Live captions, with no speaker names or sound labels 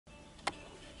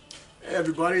Hey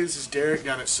everybody, this is Derek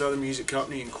down at Southern Music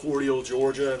Company in Cordial,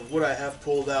 Georgia, and what I have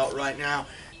pulled out right now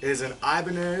is an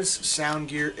Ibanez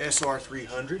SoundGear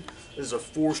SR300. This is a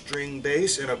 4-string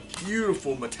bass in a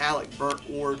beautiful metallic burnt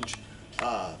orange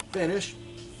finish.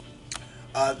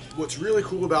 What's really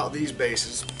cool about these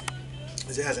basses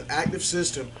is it has an active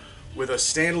system with a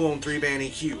standalone 3-band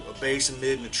EQ, a bass, a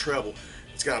mid, and a treble.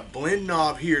 It's got a blend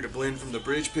knob here to blend from the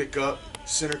bridge pickup,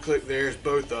 center click there is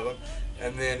both of them,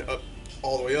 and then up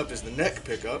all the way up is the neck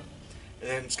pickup, and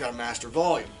then it's got a master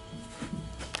volume.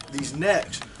 These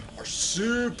necks are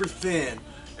super thin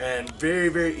and very,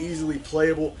 very easily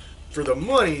playable. For the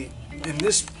money, in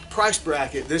this price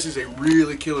bracket, this is a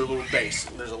really killer little bass.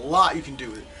 There's a lot you can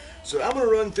do with it. So I'm going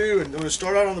to run through and I'm going to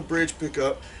start out on the bridge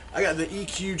pickup. I got the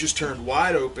EQ just turned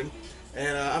wide open,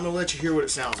 and I'm going to let you hear what it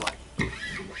sounds like.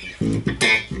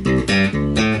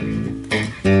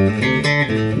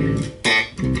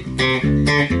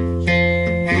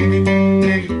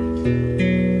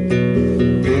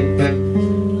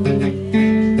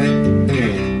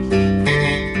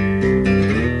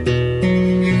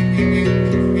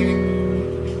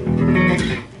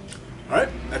 Alright,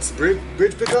 that's the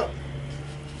bridge pickup.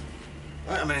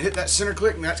 Alright, I'm going to hit that center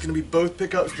click, and that's going to be both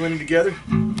pickups blended together.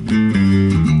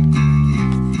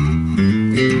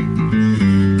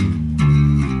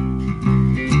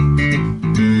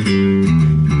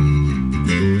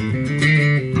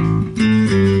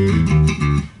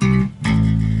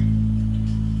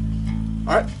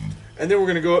 Alright, and then we're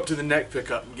going to go up to the neck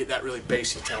pickup and get that really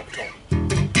bassy tone.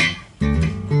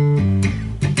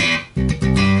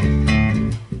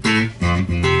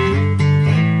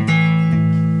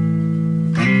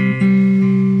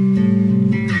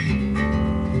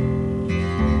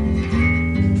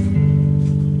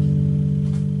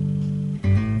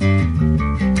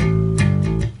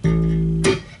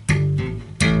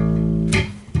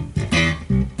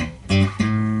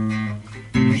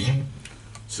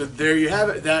 So there you have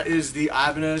it. That is the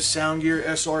Ibanez SoundGear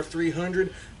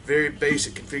SR300. Very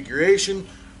basic configuration.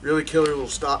 Really killer little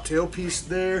stop tail piece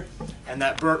there. And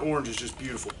that burnt orange is just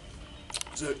beautiful.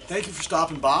 So thank you for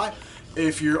stopping by.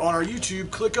 If you're on our YouTube,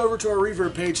 click over to our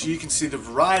Reverb page so you can see the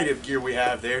variety of gear we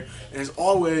have there. And as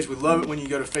always, we love it when you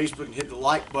go to Facebook and hit the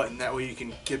like button. That way you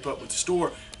can keep up with the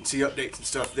store and see updates and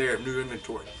stuff there of new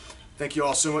inventory. Thank you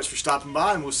all so much for stopping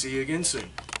by, and we'll see you again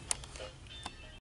soon.